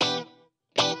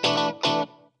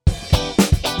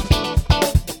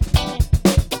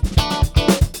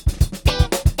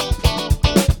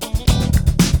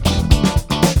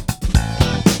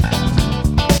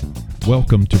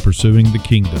Welcome to Pursuing the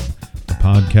Kingdom, a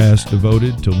podcast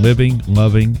devoted to living,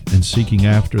 loving, and seeking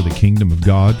after the kingdom of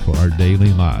God for our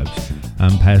daily lives.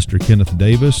 I'm Pastor Kenneth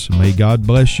Davis. May God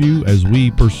bless you as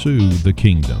we pursue the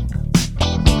kingdom.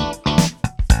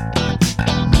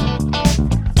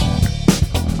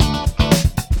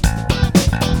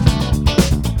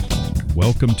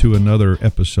 Welcome to another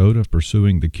episode of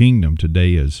Pursuing the Kingdom.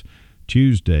 Today is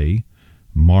Tuesday,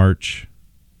 March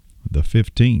the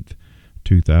 15th,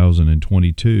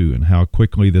 2022, and how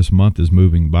quickly this month is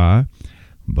moving by.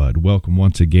 But welcome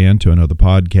once again to another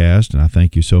podcast, and I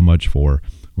thank you so much for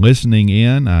listening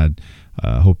in. I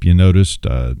hope you noticed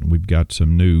we've got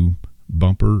some new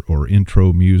bumper or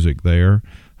intro music there.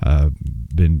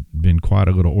 Been quite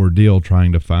a little ordeal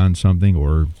trying to find something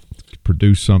or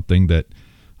produce something that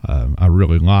I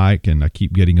really like, and I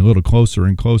keep getting a little closer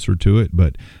and closer to it,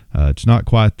 but it's not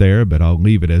quite there, but I'll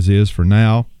leave it as is for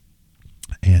now.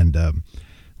 And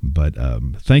but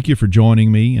thank you for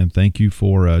joining me, and thank you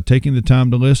for taking the time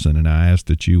to listen. And I ask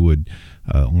that you would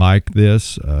like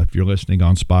this. If you're listening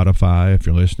on Spotify, if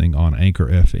you're listening on Anchor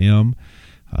FM,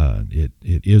 it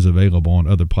is available on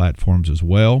other platforms as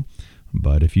well.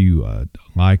 But if you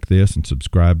like this and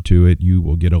subscribe to it, you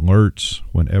will get alerts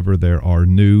whenever there are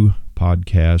new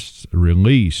podcasts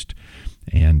released.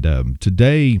 And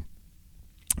today,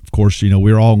 of course,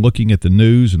 we're all looking at the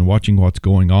news and watching what's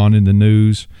going on in the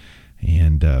news,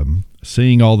 and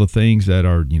seeing all the things that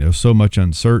are, so much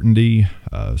uncertainty,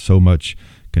 so much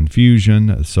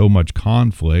confusion, so much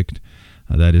conflict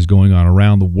that is going on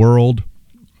around the world.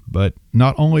 But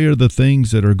not only are the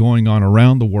things that are going on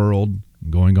around the world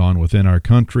going on within our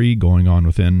country, going on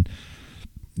within,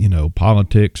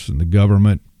 politics and the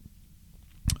government,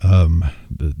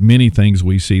 the many things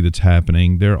we see that's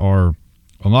happening. There are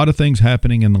a lot of things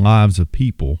happening in the lives of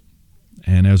people,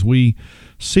 and as we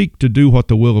seek to do what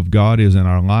the will of God is in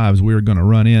our lives, we're going to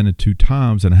run into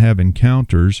times and have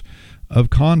encounters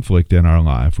of conflict in our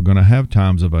life. We're going to have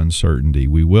times of uncertainty.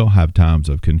 We will have times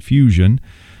of confusion.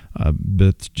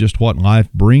 That's just what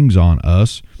life brings on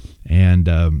us. And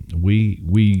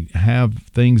we have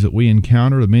things that we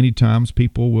encounter. Many times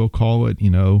people will call it,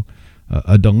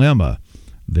 a dilemma.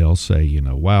 They'll say,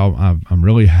 wow, I'm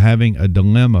really having a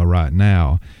dilemma right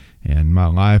now, and my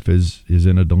life is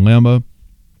in a dilemma.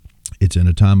 It's in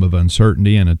a time of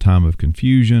uncertainty and a time of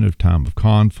confusion, a time of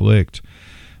conflict.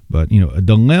 But, a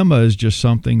dilemma is just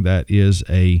something that is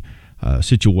a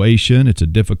situation. It's a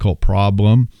difficult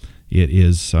problem. It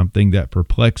is something that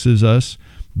perplexes us,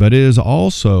 but it is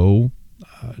also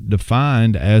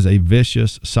defined as a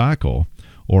vicious cycle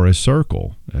or a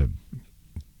circle.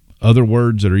 Other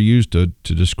words that are used to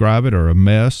describe it are a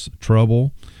mess,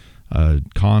 trouble,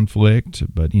 conflict,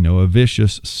 but, a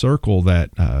vicious circle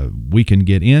that we can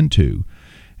get into.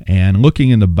 And looking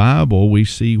in the Bible, we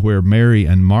see where Mary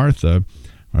and Martha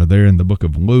are there in the book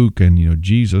of Luke, and,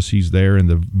 Jesus, he's there in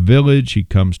the village. He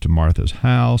comes to Martha's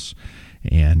house,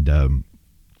 and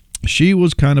she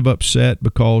was kind of upset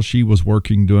because she was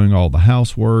working, doing all the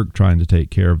housework, trying to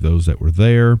take care of those that were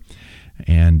there.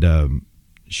 And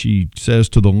she says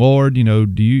to the Lord, do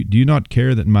you not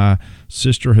care that my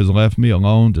sister has left me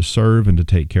alone to serve and to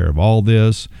take care of all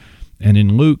this? And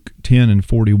in Luke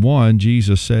 10:41,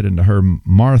 Jesus said unto her,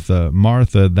 Martha,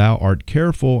 Martha, thou art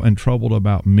careful and troubled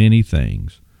about many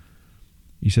things.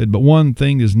 He said, but one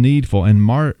thing is needful, and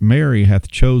Mary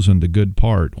hath chosen the good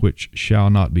part, which shall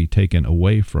not be taken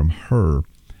away from her.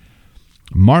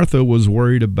 Martha was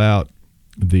worried about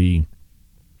the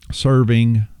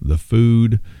serving, the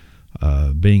food,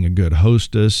 being a good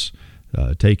hostess,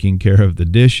 taking care of the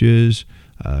dishes,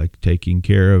 taking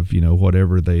care of,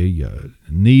 whatever they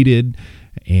needed.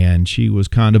 And she was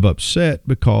kind of upset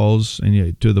because,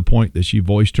 and to the point that she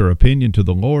voiced her opinion to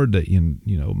the Lord that,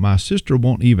 my sister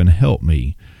won't even help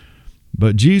me.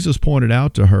 But Jesus pointed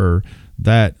out to her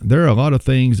that there are a lot of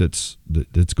things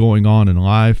that's going on in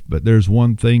life, but there's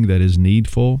one thing that is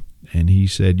needful. And he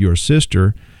said, your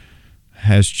sister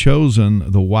has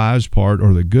chosen the wise part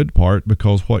or the good part,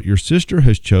 because what your sister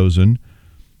has chosen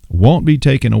won't be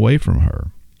taken away from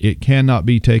her. It cannot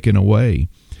be taken away.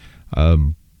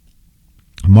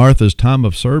 Martha's time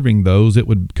of serving those, it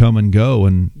would come and go,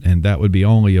 and that would be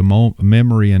only a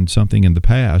memory and something in the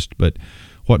past. But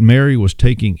what Mary was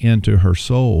taking into her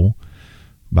soul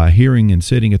by hearing and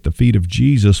sitting at the feet of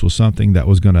Jesus was something that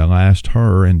was going to last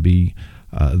her and be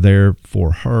there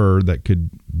for her, that could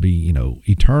be,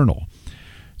 eternal.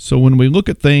 So when we look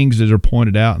at things that are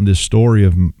pointed out in this story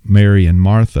of Mary and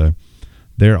Martha,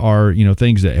 there are,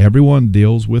 things that everyone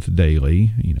deals with daily,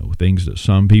 things that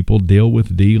some people deal with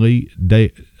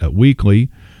weekly,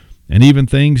 and even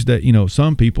things that,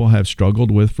 some people have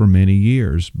struggled with for many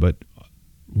years. But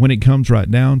when it comes right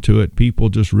down to it, people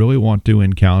just really want to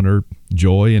encounter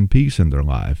joy and peace in their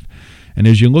life. And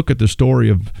as you look at the story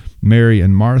of Mary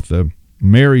and Martha,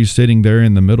 Mary's sitting there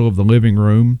in the middle of the living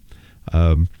room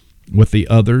with the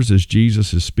others as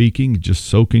Jesus is speaking, just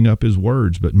soaking up his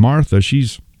words. But Martha,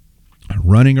 she's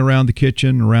running around the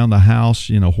kitchen, around the house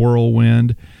in a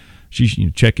whirlwind. She's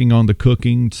checking on the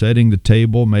cooking, setting the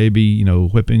table, maybe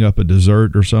whipping up a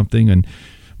dessert or something. And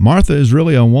Martha is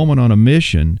really a woman on a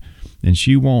mission, and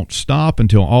she won't stop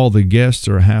until all the guests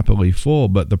are happily full.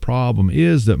 But the problem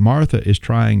is that Martha is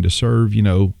trying to serve,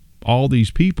 all these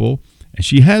people, and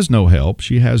she has no help.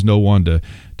 She has no one to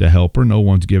help her. No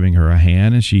one's giving her a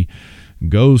hand. And she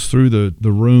goes through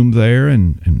the room there,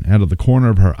 and out of the corner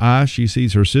of her eye, she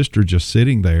sees her sister just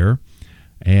sitting there,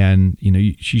 and,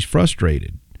 she's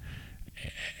frustrated.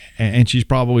 And she's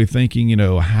probably thinking,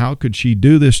 how could she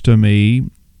do this to me?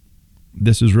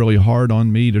 This is really hard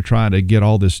on me to try to get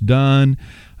all this done.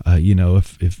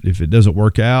 If it doesn't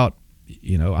work out,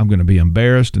 I'm going to be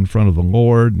embarrassed in front of the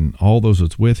Lord and all those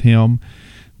that's with him.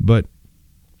 But,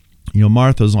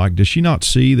 Martha's like, does she not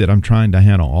see that I'm trying to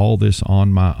handle all this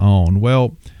on my own?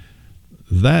 Well,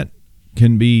 that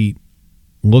can be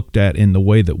looked at in the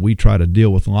way that we try to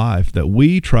deal with life, that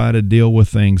we try to deal with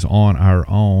things on our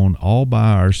own, all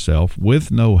by ourselves,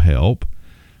 with no help.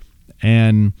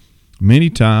 And many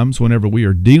times, whenever we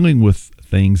are dealing with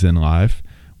things in life,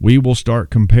 we will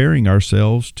start comparing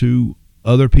ourselves to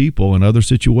other people and other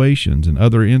situations and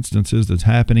other instances that's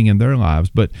happening in their lives.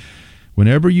 But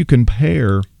whenever you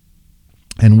compare,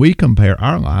 and we compare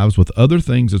our lives with other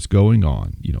things that's going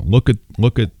on, look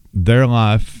at their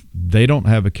life. They don't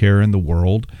have a care in the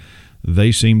world.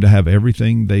 They seem to have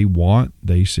everything they want.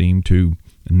 They seem to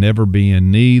never be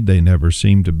in need. They never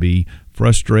seem to be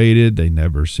frustrated. They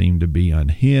never seem to be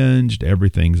unhinged.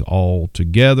 Everything's all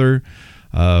together.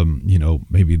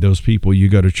 Maybe those people, you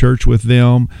go to church with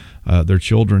them, their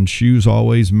children's shoes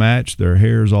always match, their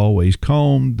hair's always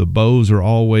combed, the bows are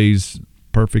always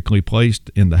perfectly placed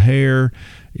in the hair,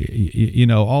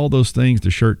 all those things. The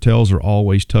shirt tails are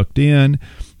always tucked in,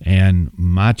 and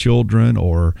my children,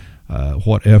 or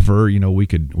whatever, we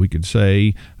could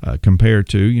say, compared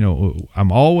to,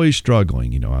 I'm always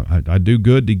struggling. I do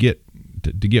good to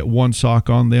get one sock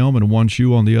on them and one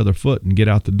shoe on the other foot and get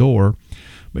out the door.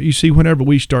 But you see, whenever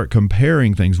we start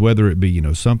comparing things, whether it be,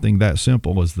 something that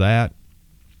simple as that,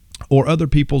 or other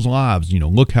people's lives,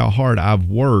 look how hard I've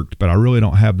worked, but I really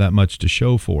don't have that much to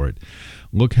show for it.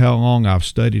 Look how long I've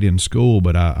studied in school,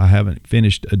 but I haven't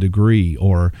finished a degree,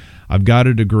 or I've got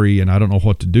a degree and I don't know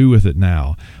what to do with it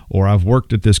now, or I've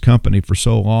worked at this company for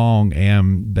so long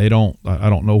and I don't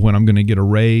know when I'm going to get a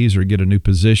raise or get a new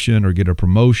position or get a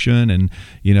promotion, and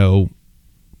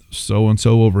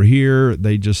so-and-so over here,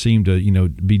 they just seem to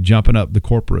be jumping up the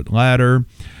corporate ladder.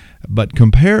 But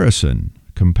comparison,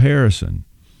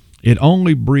 it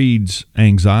only breeds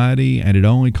anxiety, and it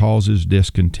only causes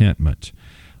discontentment.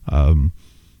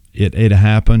 It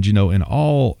happens, in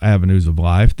all avenues of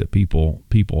life, that people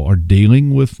are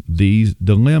dealing with these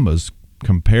dilemmas.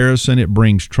 Comparison, it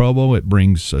brings trouble, it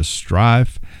brings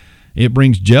strife, it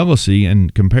brings jealousy,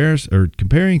 and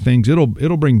comparing things, it'll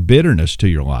bring bitterness to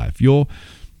your life. You'll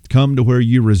come to where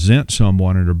you resent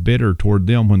someone and are bitter toward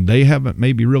them when they haven't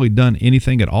maybe really done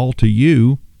anything at all to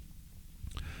you.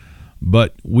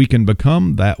 But we can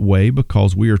become that way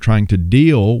because we are trying to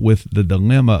deal with the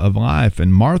dilemma of life.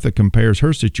 And Martha compares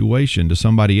her situation to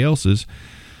somebody else's,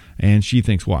 and she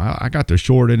thinks, well, I got the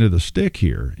short end of the stick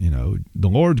here. The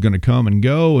Lord's going to come and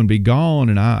go and be gone,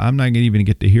 and I'm not going to even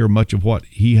get to hear much of what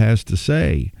he has to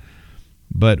say.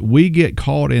 But we get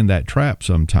caught in that trap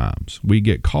sometimes. We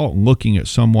get caught looking at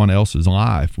someone else's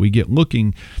life. We get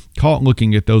caught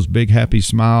looking at those big happy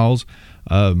smiles.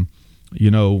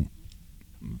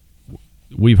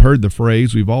 We've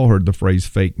all heard the phrase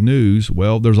fake news.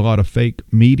 Well, there's a lot of fake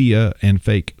media and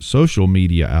fake social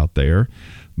media out there,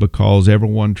 because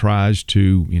everyone tries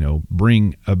to,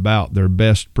 bring about their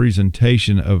best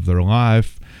presentation of their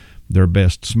life, their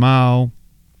best smile,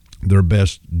 their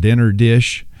best dinner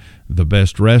dish, the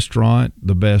best restaurant,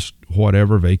 the best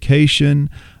whatever vacation,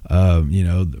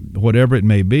 whatever it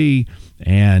may be.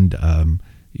 And,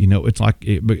 it's like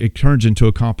it turns into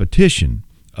a competition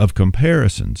of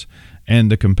comparisons.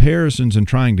 And the comparisons and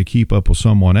trying to keep up with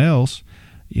someone else,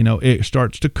 it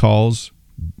starts to cause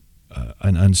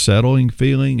an unsettling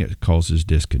feeling. It causes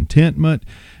discontentment,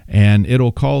 and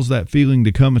it'll cause that feeling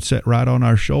to come and sit right on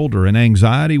our shoulder, and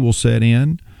anxiety will set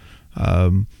in.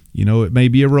 It may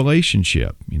be a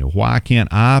relationship. Why can't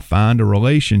I find a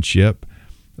relationship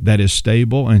that is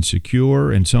stable and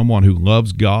secure, and someone who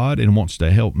loves God and wants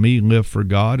to help me live for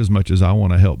God as much as I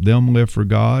want to help them live for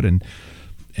God? And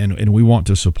and we want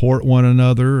to support one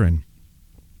another and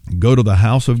go to the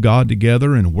house of God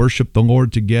together and worship the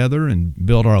Lord together and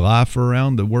build our life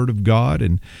around the Word of God.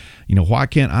 And, why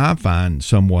can't I find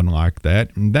someone like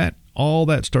that? And all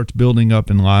that starts building up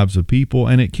in lives of people,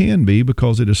 and it can be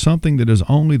because it is something that is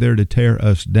only there to tear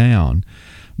us down.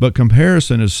 But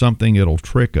comparison is something that'll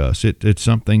trick us. It's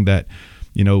something that,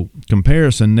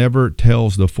 comparison never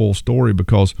tells the full story,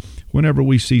 because whenever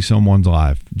we see someone's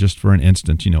life, just for an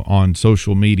instance, on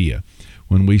social media,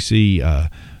 when we see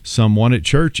someone at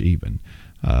church even,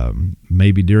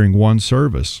 maybe during one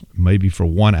service, maybe for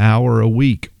 1 hour a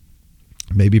week,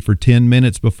 maybe for 10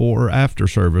 minutes before or after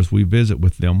service, we visit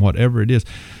with them, whatever it is.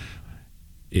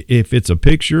 If it's a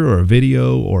picture or a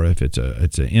video, or if it's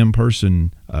an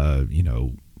in-person,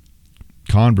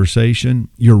 conversation,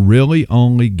 you're really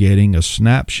only getting a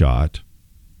snapshot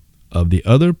of the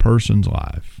other person's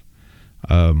life.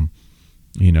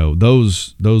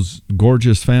 Those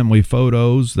gorgeous family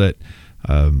photos that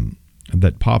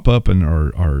pop up and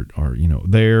are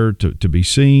there to be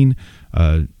seen.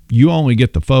 You only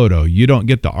get the photo. You don't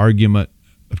get the argument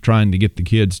of trying to get the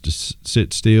kids to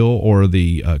sit still, or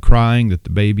the crying that the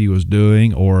baby was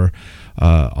doing, or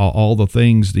all the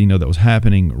things that was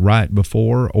happening right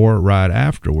before or right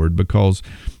afterward. Because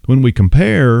when we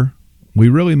compare, we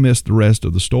really miss the rest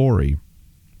of the story.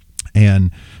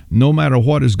 And no matter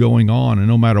what is going on, and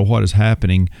no matter what is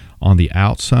happening on the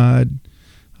outside,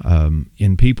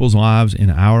 in people's lives, in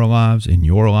our lives, in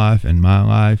your life, in my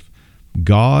life,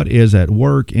 God is at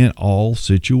work in all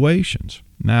situations.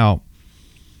 Now,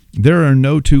 there are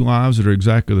no two lives that are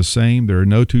exactly the same. There are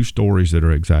no two stories that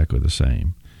are exactly the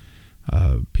same.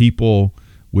 People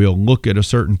will look at a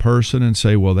certain person and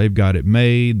say, well, they've got it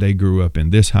made. They grew up in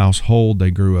this household.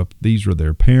 These were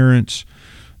their parents.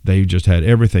 They've just had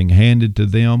everything handed to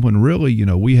them. When really,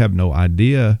 we have no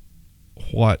idea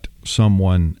what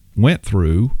someone went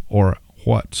through or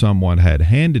what someone had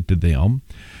handed to them.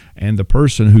 And the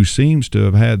person who seems to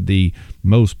have had the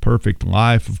most perfect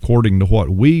life, according to what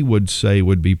we would say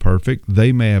would be perfect,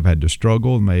 they may have had to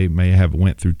struggle, may have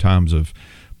went through times of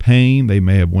pain, they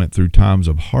may have went through times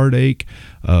of heartache,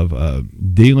 of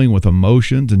dealing with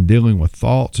emotions and dealing with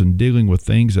thoughts and dealing with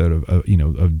things that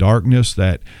of darkness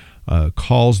that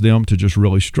cause them to just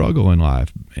really struggle in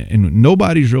life. And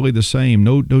nobody's really the same.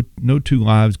 No two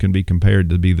lives can be compared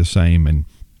to be the same. And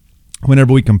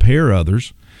whenever we compare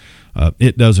others,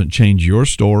 it doesn't change your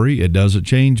story. It doesn't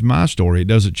change my story. It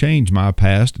doesn't change my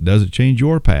past. It doesn't change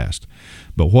your past.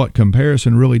 But what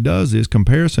comparison really does is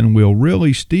comparison will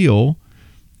really steal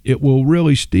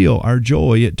our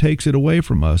joy. It takes it away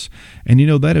from us. And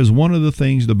that is one of the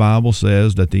things the Bible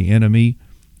says that the enemy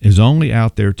is only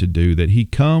out there to do, that he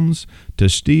comes to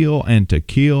steal and to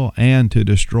kill and to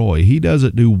destroy. He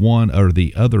doesn't do one or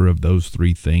the other of those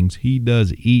three things. He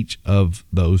does each of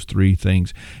those three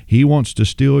things. He wants to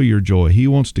steal your joy. He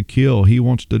wants to kill. He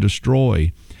wants to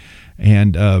destroy.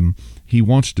 And he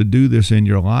wants to do this in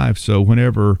your life. So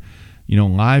whenever,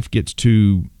 life gets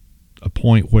to a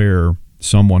point where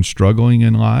someone's struggling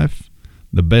in life,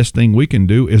 the best thing we can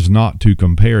do is not to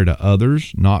compare to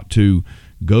others, not to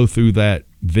go through that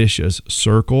vicious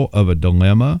circle of a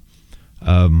dilemma,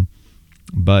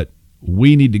 but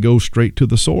we need to go straight to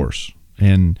the source,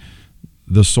 and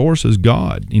the source is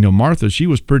God. Martha, she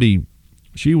was pretty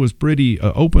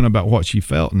open about what she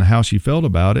felt and how she felt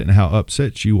about it and how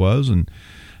upset she was and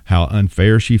how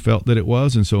unfair she felt that it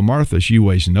was. And so Martha, she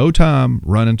wastes no time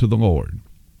running to the Lord,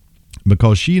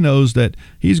 because she knows that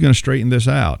he's going to straighten this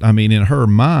out. I mean, in her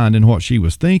mind and what she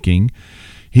was thinking,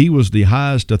 he was the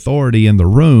highest authority in the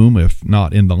room, if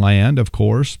not in the land, of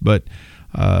course, but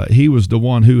he was the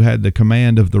one who had the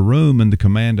command of the room and the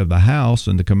command of the house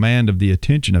and the command of the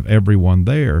attention of everyone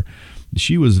there.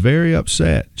 She was very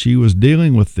upset. She was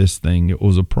dealing with this thing. It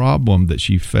was a problem that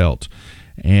she felt,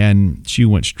 and she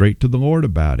went straight to the Lord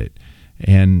about it.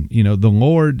 And, the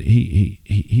Lord,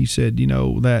 he said,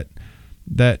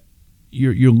 that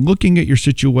you're looking at your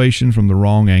situation from the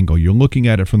wrong angle. You're looking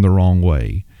at it from the wrong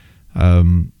way.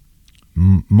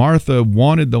 Martha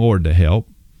wanted the Lord to help,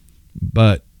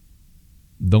 but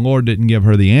the Lord didn't give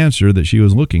her the answer that she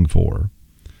was looking for.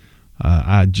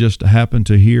 I just happened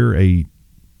to hear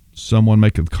someone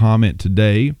make a comment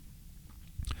today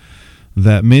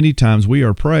that many times we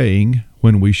are praying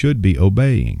when we should be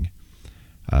obeying.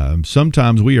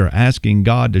 Sometimes we are asking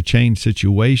God to change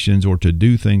situations or to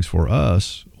do things for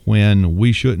us when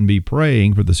we shouldn't be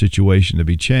praying for the situation to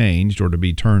be changed or to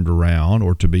be turned around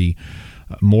or to be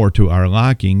more to our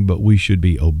liking, but we should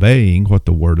be obeying what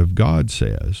the Word of God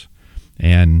says.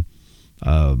 And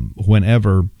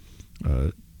whenever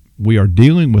we are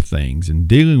dealing with things and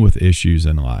dealing with issues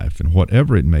in life and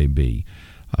whatever it may be,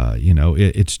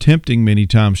 it's tempting many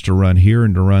times to run here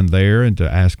and to run there and to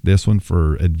ask this one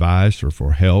for advice or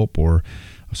for help. Or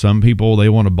some people, they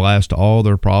want to blast all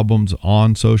their problems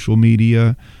on social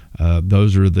media.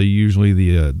 Those are usually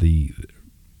the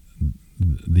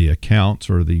accounts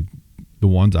or the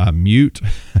ones I mute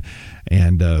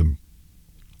and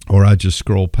or I just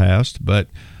scroll past. But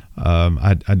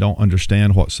I don't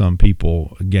understand what some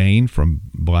people gain from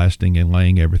blasting and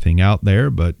laying everything out there.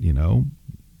 But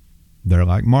they're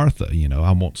like Martha.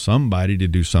 I want somebody to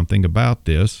do something about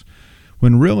this,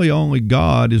 when really only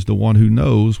God is the one who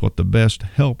knows what the best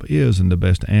help is and the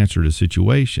best answer to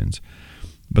situations.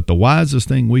 But the wisest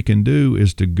thing we can do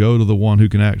is to go to the one who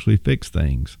can actually fix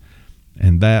things.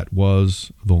 And that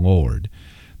was the Lord.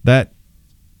 That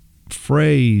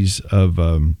phrase of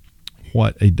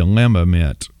what a dilemma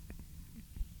meant,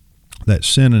 that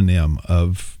synonym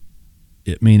of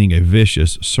it meaning a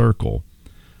vicious circle.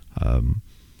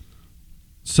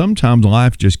 Sometimes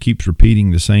life just keeps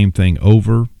repeating the same thing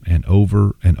over and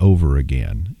over and over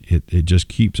again. It just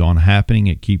keeps on happening.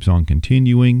 It keeps on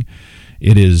continuing.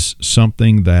 It is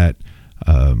something that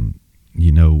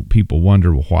people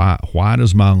wonder, why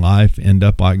does my life end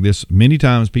up like this? Many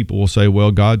times people will say,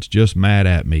 well, God's just mad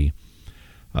at me.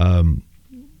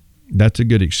 That's a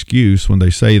good excuse when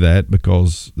they say that,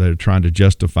 because they're trying to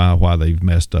justify why they've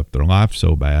messed up their life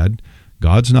so bad.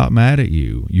 God's not mad at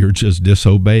you. You're just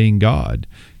disobeying God.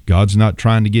 God's not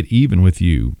trying to get even with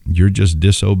you. You're just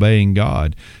disobeying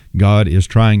God. God is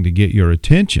trying to get your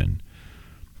attention.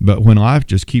 But when life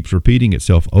just keeps repeating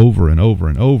itself over and over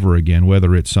and over again,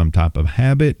 whether it's some type of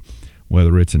habit,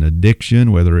 whether it's an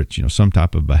addiction, whether it's some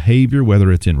type of behavior,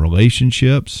 whether it's in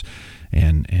relationships,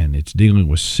 and it's dealing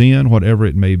with sin, whatever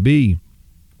it may be,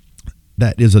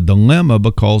 that is a dilemma,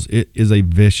 because it is a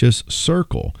vicious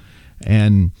circle.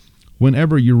 And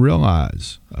whenever you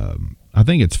realize, I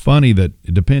think it's funny that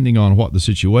depending on what the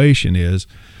situation is,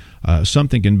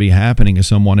 something can be happening in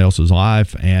someone else's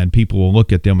life, and people will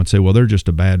look at them and say, well, they're just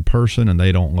a bad person and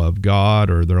they don't love God,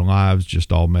 or their lives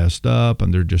just all messed up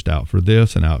and they're just out for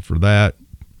this and out for that.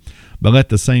 But let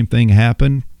the same thing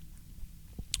happen,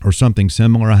 or something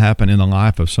similar happen in the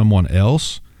life of someone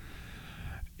else,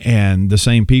 and the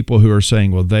same people who are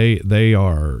saying, well, they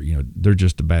are, they're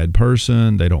just a bad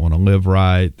person, they don't want to live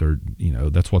right, they're,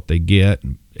 that's what they get,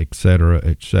 et cetera,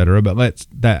 et cetera. But let's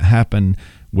that happen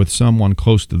with someone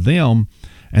close to them,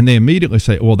 and they immediately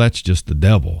say, well, that's just the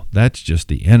devil, that's just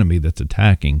the enemy that's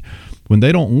attacking. When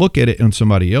they don't look at it in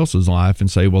somebody else's life and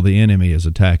say, well, the enemy is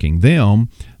attacking them,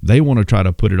 they want to try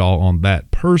to put it all on that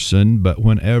person. But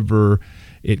whenever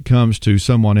it comes to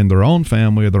someone in their own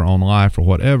family or their own life or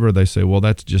whatever, they say, well,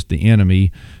 that's just the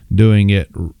enemy doing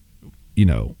it.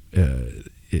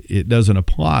 It doesn't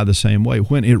apply the same way,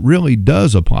 when it really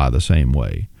does apply the same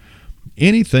way.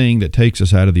 Anything that takes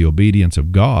us out of the obedience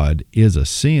of God is a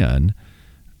sin,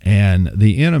 and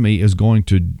the enemy is going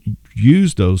to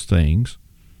use those things,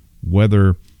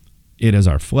 whether it is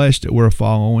our flesh that we're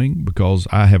following, because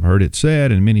I have heard it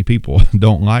said, and many people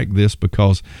don't like this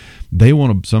because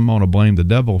some want to blame the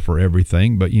devil for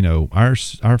everything. But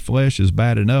our flesh is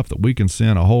bad enough that we can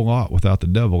sin a whole lot without the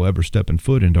devil ever stepping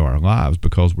foot into our lives,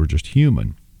 because we're just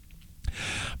human.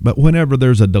 But whenever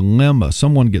there's a dilemma,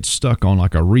 someone gets stuck on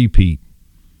like a repeat.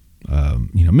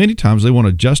 Many times they want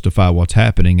to justify what's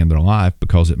happening in their life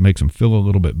because it makes them feel a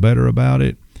little bit better about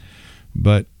it.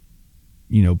 But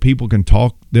people can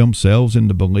talk themselves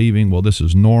into believing, well, this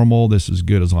is normal, this is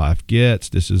good as life gets,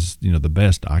 this is the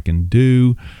best I can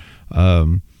do.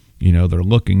 They're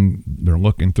looking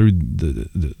through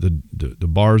the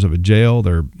bars of a jail.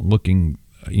 They're looking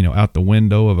out the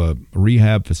window of a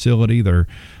rehab facility. They're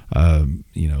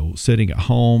sitting at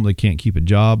home. They can't keep a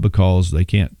job because they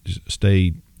can't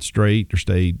stay straight or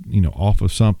stay off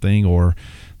of something, or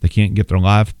they can't get their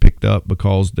life picked up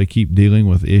because they keep dealing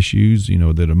with issues,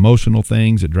 that emotional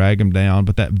things that drag them down.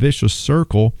 But that vicious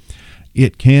circle,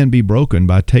 it can be broken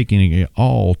by taking it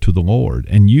all to the Lord.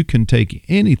 And you can take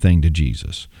anything to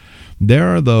Jesus.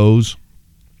 There are those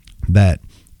that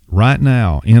right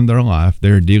now in their life,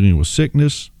 they're dealing with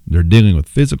sickness, they're dealing with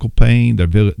physical pain, they're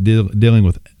dealing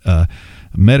with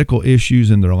medical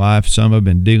issues in their life. Some have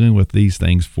been dealing with these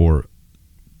things for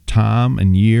time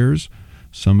and years.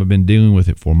 Some have been dealing with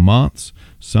it for months.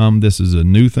 Some, this is a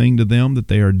new thing to them that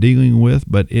they are dealing with,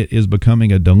 but it is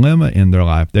becoming a dilemma in their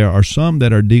life. There are some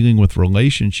that are dealing with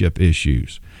relationship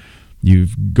issues.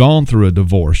 You've gone through a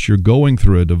divorce. You're going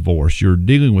through a divorce. You're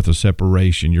dealing with a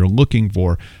separation. You're looking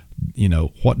for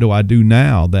what do I do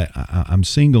now that I'm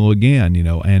single again,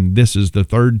 and this is the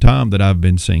third time that I've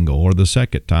been single, or the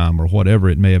second time, or whatever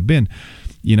it may have been.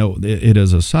 It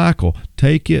is a cycle.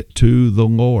 Take it to the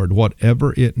Lord,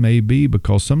 whatever it may be,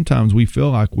 because sometimes we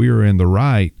feel like we are in the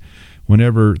right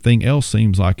whenever everything else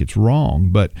seems like it's wrong.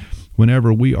 But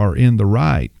whenever we are in the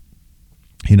right,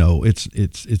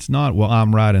 it's not, well,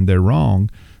 I'm right and they're wrong,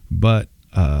 but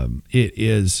it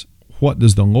is, what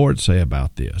does the Lord say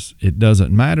about this? It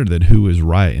doesn't matter that who is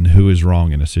right and who is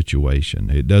wrong in a situation.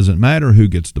 It doesn't matter who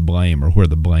gets the blame or where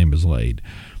the blame is laid.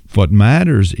 What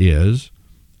matters is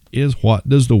what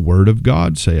does the Word of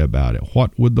God say about it?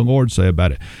 What would the Lord say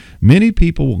about it? Many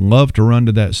people love to run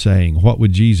to that saying, what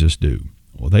would Jesus do?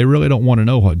 Well, they really don't want to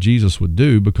know what Jesus would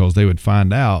do, because they would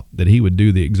find out that he would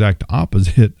do the exact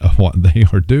opposite of what they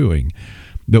are doing.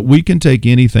 That we can take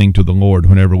anything to the Lord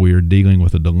whenever we are dealing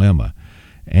with a dilemma.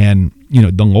 And,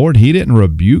 the Lord, he didn't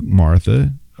rebuke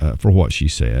Martha for what she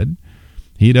said.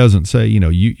 He doesn't say,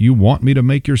 you want me to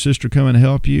make your sister come and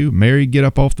help you? Mary, get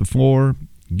up off the floor,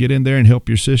 get in there and help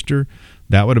your sister.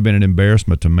 That would have been an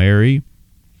embarrassment to Mary.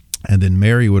 And then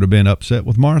Mary would have been upset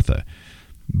with Martha.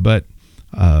 But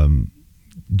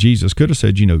Jesus could have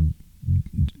said,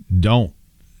 don't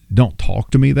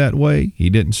talk to me that way. He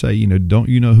didn't say, don't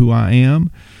you know who I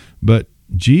am? But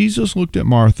Jesus looked at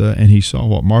Martha, and he saw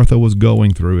what Martha was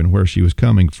going through and where she was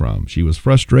coming from. She was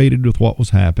frustrated with what was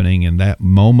happening in that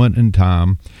moment in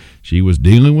time. She was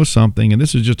dealing with something, and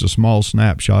this is just a small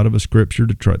snapshot of a scripture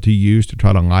to use to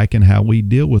try to liken how we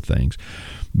deal with things.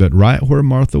 But right where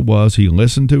Martha was, he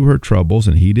listened to her troubles,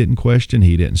 and he didn't question.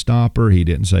 He didn't stop her. He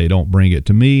didn't say, don't bring it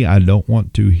to me. I don't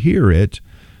want to hear it.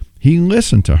 He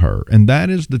listened to her. And that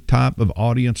is the type of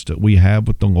audience that we have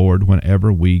with the Lord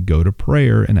whenever we go to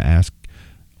prayer and ask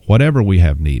whatever we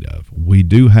have need of. We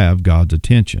do have God's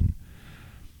attention.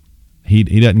 He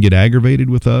doesn't get aggravated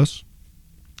with us.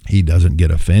 He doesn't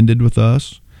get offended with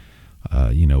us.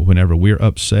 Whenever we're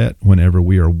upset, whenever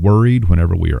we are worried,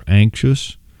 whenever we are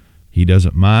anxious, he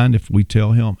doesn't mind if we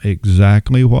tell him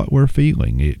exactly what we're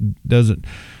feeling. It doesn't,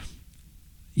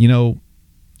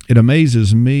 it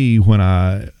amazes me when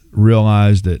I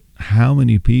realize that how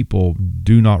many people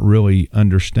do not really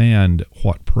understand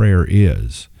what prayer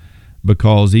is.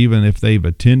 Because even if they've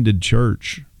attended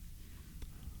church,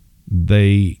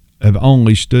 they have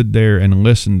only stood there and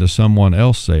listened to someone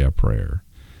else say a prayer.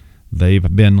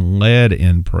 They've been led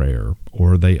in prayer,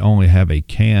 or they only have a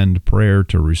canned prayer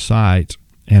to recite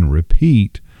and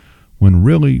repeat, when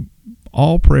really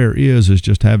all prayer is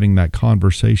just having that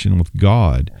conversation with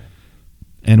God.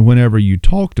 And whenever you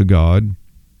talk to God,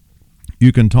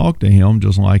 you can talk to him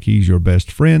just like he's your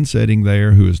best friend sitting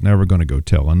there who is never going to go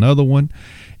tell another one.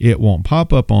 It won't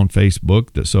pop up on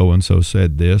Facebook that so-and-so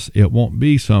said this. It won't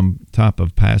be some type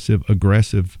of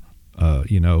passive-aggressive,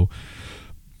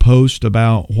 post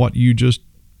about what you just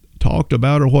talked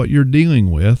about or what you're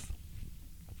dealing with.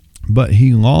 But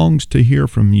he longs to hear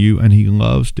from you, and he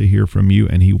loves to hear from you,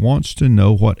 and he wants to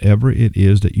know whatever it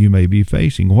is that you may be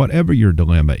facing, whatever your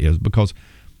dilemma is, because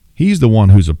he's the one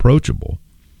who's approachable.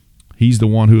 He's the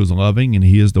one who is loving, and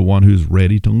he is the one who's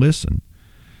ready to listen.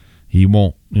 He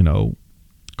won't,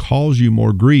 cause you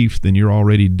more grief than you're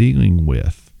already dealing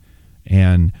with.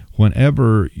 And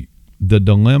whenever the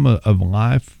dilemma of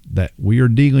life that we are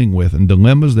dealing with, and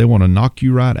dilemmas, they want to knock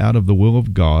you right out of the will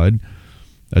of God.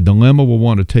 A dilemma will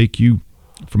want to take you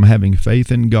from having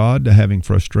faith in God to having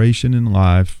frustration in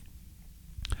life.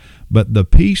 But the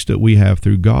peace that we have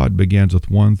through God begins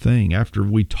with one thing. After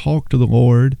we talk to the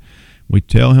Lord, we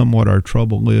tell him what our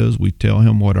trouble is, we tell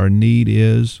him what our need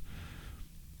is,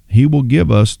 he will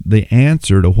give us the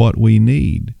answer to what we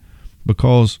need.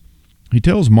 Because he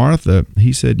tells Martha,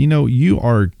 he said, you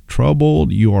are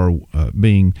troubled, you are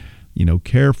being,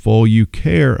 careful, you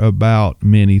care about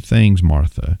many things,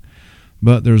 Martha.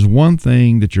 But there's one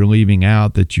thing that you're leaving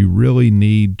out that you really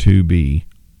need to be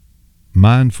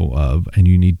mindful of, and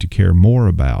you need to care more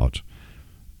about.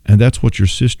 And that's what your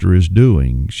sister is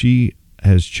doing. She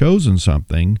has chosen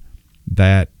something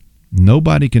that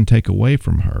nobody can take away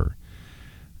from her.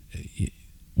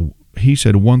 He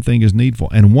said one thing is needful,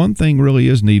 and one thing really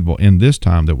is needful in this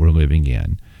time that we're living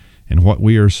in, and what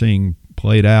we are seeing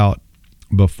played out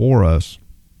before us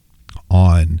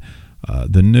on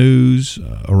the news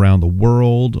around the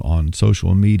world, on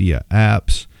social media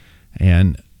apps.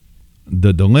 And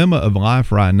the dilemma of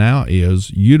life right now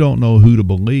is you don't know who to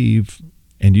believe,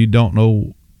 and you don't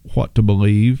know what to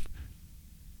believe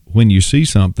when you see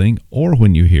something or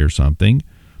when you hear something,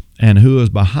 and who is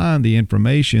behind the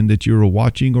information that you're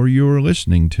watching or you're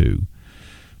listening to.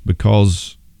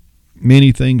 Because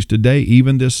many things today,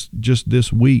 even this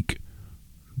week,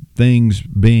 things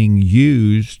being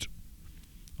used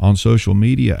on social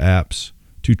media apps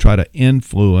to try to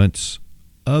influence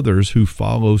others who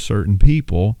follow certain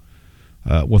people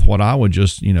with what I would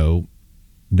just,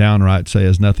 downright say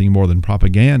is nothing more than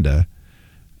propaganda,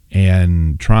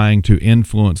 and trying to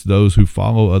influence those who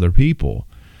follow other people.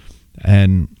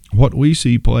 And what we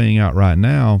see playing out right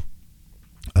now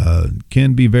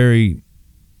can be very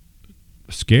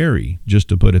scary, just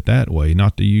to put it that way,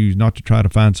 not to try to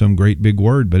find some great big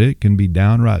word, but it can be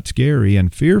downright scary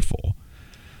and fearful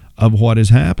of what is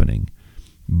happening.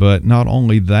 But not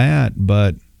only that,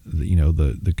 but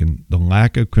the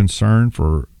lack of concern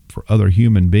for other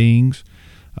human beings.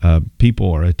 People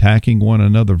are attacking one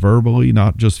another verbally,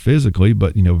 not just physically,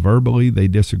 but verbally they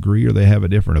disagree or they have a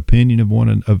different opinion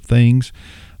of things.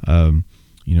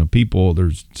 People,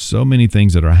 there's so many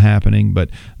things that are happening, but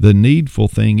the needful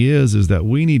thing is that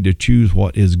we need to choose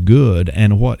what is good,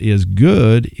 and what is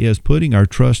good is putting our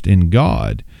trust in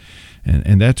God.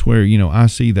 And that's where, I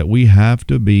see that we have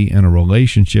to be in a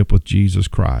relationship with Jesus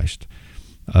Christ.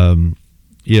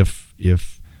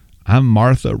 If I'm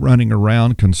Martha running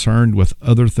around concerned with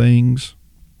other things,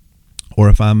 or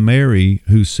if I'm Mary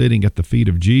who's sitting at the feet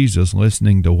of Jesus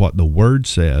listening to what the Word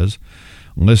says,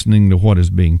 listening to what is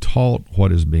being taught,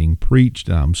 what is being preached,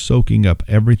 and I'm soaking up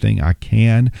everything I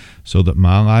can so that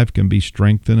my life can be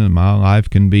strengthened and my life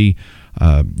can be,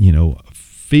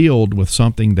 filled with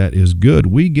something that is good.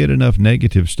 We get enough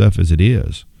negative stuff as it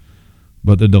is.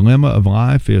 But the dilemma of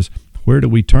life is, where do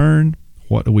we turn?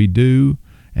 What do we do?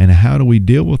 And how do we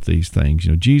deal with these things?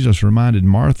 Jesus reminded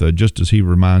Martha, just as he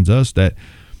reminds us, that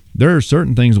there are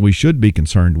certain things we should be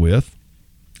concerned with,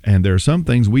 and there are some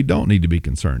things we don't need to be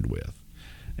concerned with.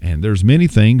 And there's many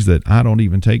things that I don't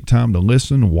even take time to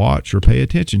listen, watch, or pay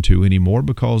attention to anymore,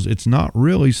 because it's not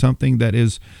really something that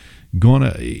is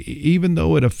even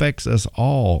though it affects us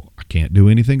all, I can't do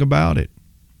anything about it.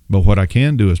 But what I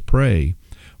can do is pray.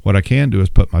 What I can do is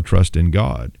put my trust in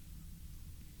God.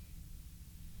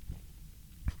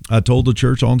 I told the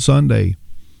church on Sunday,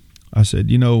 I said,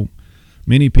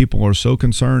 many people are so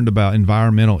concerned about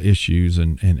environmental issues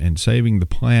and saving the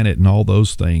planet and all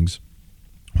those things.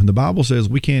 When the Bible says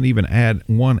we can't even add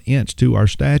 1 inch to our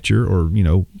stature, or,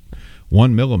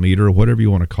 1 millimeter, or whatever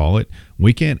you want to call it,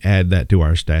 we can't add that to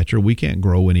our stature. We can't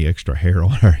grow any extra hair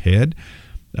on our head.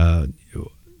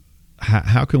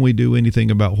 How can we do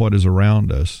anything about what is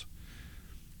around us?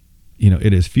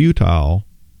 It is futile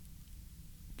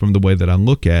from the way that I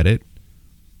look at it,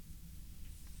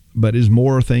 but is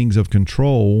more things of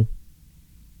control,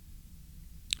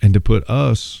 and to put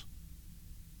us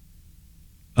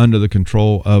under the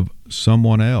control of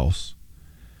someone else.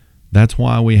 That's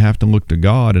why we have to look to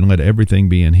God and let everything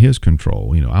be in His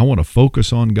control. I want to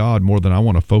focus on God more than I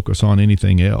want to focus on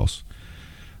anything else.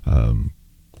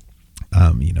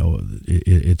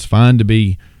 It's fine to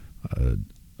be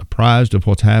apprised of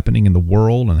what's happening in the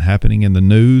world and happening in the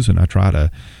news, and I try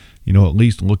to, at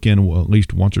least look in at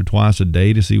least once or twice a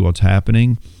day to see what's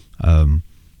happening,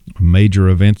 major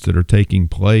events that are taking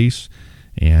place.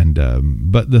 And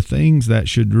but the things that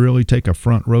should really take a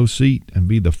front row seat and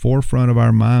be the forefront of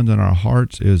our minds and our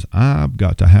hearts is, I've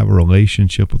got to have a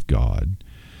relationship with God.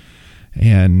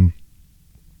 And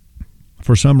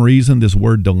for some reason, this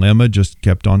word dilemma just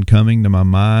kept on coming to my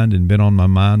mind and been on my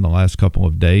mind the last couple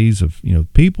of days of,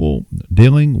 people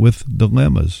dealing with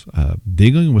dilemmas,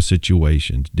 dealing with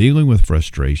situations, dealing with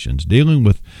frustrations, dealing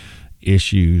with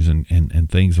issues and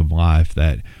things of life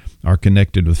that are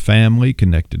connected with family,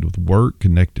 connected with work,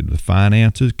 connected with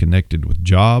finances, connected with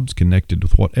jobs, connected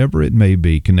with whatever it may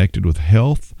be, connected with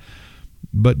health.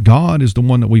 But God is the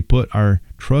one that we put our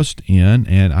trust in,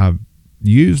 and I've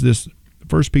used this.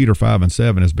 1 Peter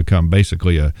 5:7 has become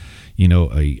basically a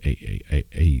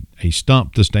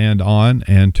stump to stand on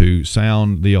and to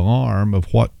sound the alarm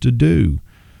of what to do.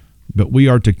 But we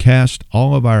are to cast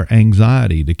all of our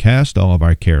anxiety, to cast all of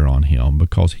our care on Him,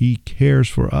 because He cares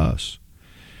for us.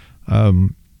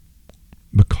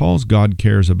 Because God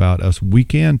cares about us, we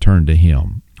can turn to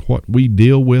Him. What we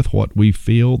deal with, what we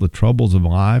feel, the troubles of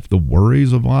life, the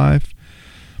worries of life,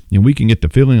 we can get to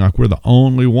feeling like we're the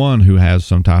only one who has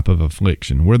some type of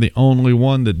affliction. We're the only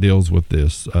one that deals with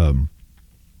this.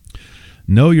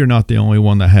 No, you're not the only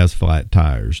one that has flat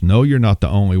tires. No, you're not the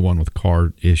only one with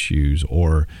car issues,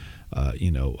 or a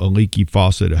leaky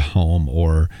faucet at home,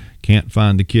 or can't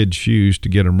find the kids' shoes to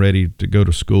get them ready to go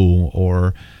to school,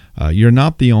 or you're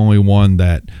not the only one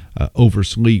that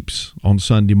oversleeps on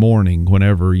Sunday morning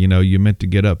whenever, you meant to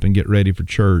get up and get ready for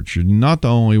church. You're not the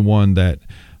only one that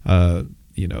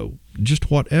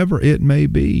just whatever it may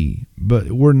be.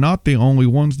 But we're not the only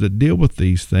ones that deal with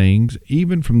these things,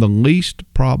 even from the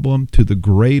least problem to the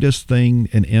greatest thing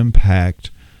and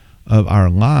impact of our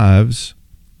lives.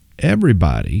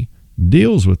 Everybody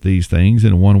deals with these things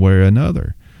in one way or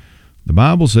another. The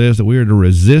Bible says that we are to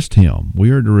resist him.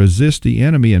 We are to resist the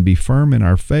enemy and be firm in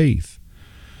our faith.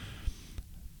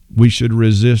 We should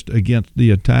resist against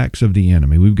the attacks of the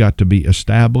enemy. We've got to be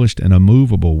established and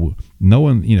immovable,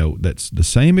 knowing, that's the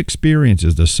same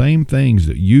experiences, the same things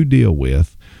that you deal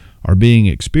with are being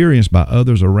experienced by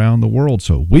others around the world.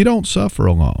 So we don't suffer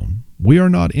alone. We are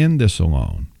not in this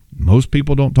alone. Most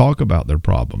people don't talk about their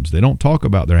problems. They don't talk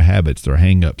about their habits, their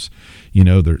hang-ups,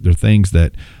 their things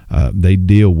that they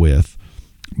deal with,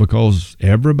 because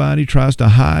everybody tries to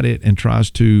hide it and tries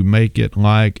to make it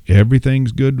like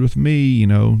everything's good with me.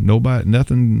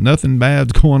 Nothing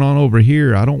bad's going on over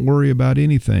here. I don't worry about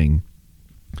anything.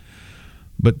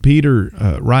 But Peter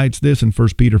writes this in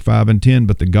 1 Peter 5:10,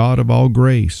 "But the God of all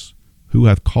grace, who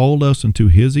hath called us into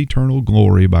his eternal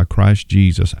glory by Christ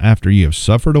Jesus, after ye have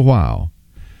suffered a while."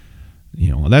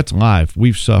 That's life.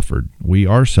 We've suffered. We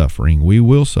are suffering. We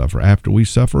will suffer. After we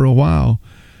suffer a while,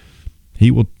 he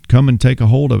will come and take a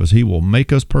hold of us. He will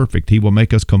make us perfect. He will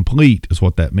make us complete, is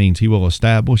what that means. He will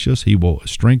establish us. He will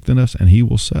strengthen us, and he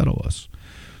will settle us.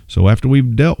 So after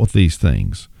we've dealt with these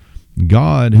things,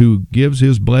 God, who gives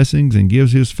his blessings and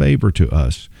gives his favor to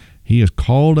us, he has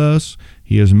called us,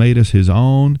 he has made us his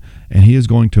own, and he is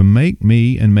going to make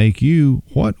me and make you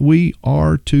what we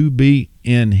are to be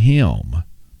in him.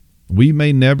 We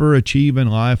may never achieve in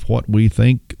life what we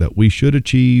think that we should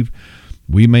achieve.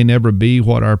 We may never be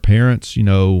what our parents,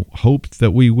 hoped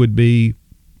that we would be.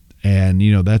 And,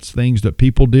 that's things that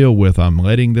people deal with. I'm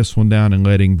letting this one down and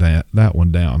letting that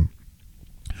one down.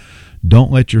 Don't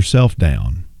let yourself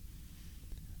down,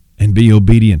 and be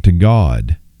obedient to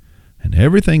God. And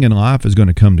everything in life is going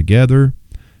to come together,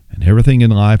 and everything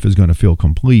in life is going to feel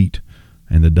complete.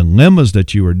 And the dilemmas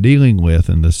that you are dealing with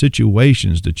and the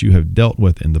situations that you have dealt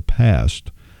with in the past,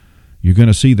 you're going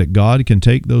to see that God can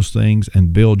take those things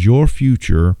and build your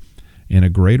future in a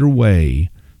greater way,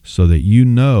 so that you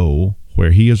know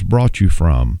where he has brought you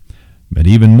from. But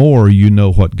even more, you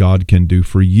know what God can do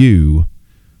for you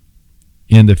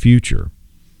in the future.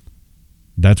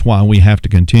 That's why we have to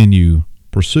continue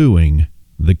pursuing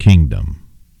the kingdom.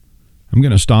 I'm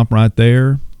going to stop right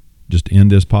there. Just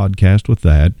end this podcast with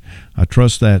that. I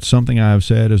trust that something I have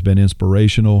said has been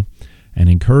inspirational and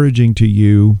encouraging to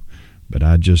you, but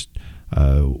I just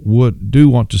do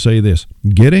want to say this.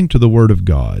 Getting to the Word of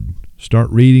God. Start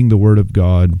reading the Word of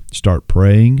God. Start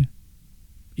praying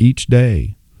each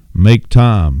day. Make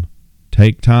time.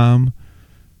 Take time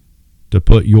to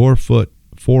put your foot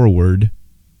forward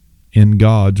in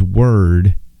God's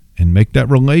Word, and make that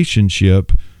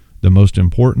relationship the most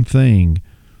important thing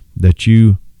that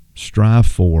you strive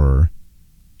for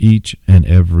each and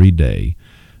every day.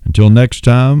 Until next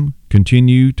time,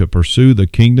 continue to pursue the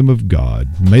kingdom of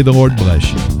God. May the Lord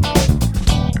bless you.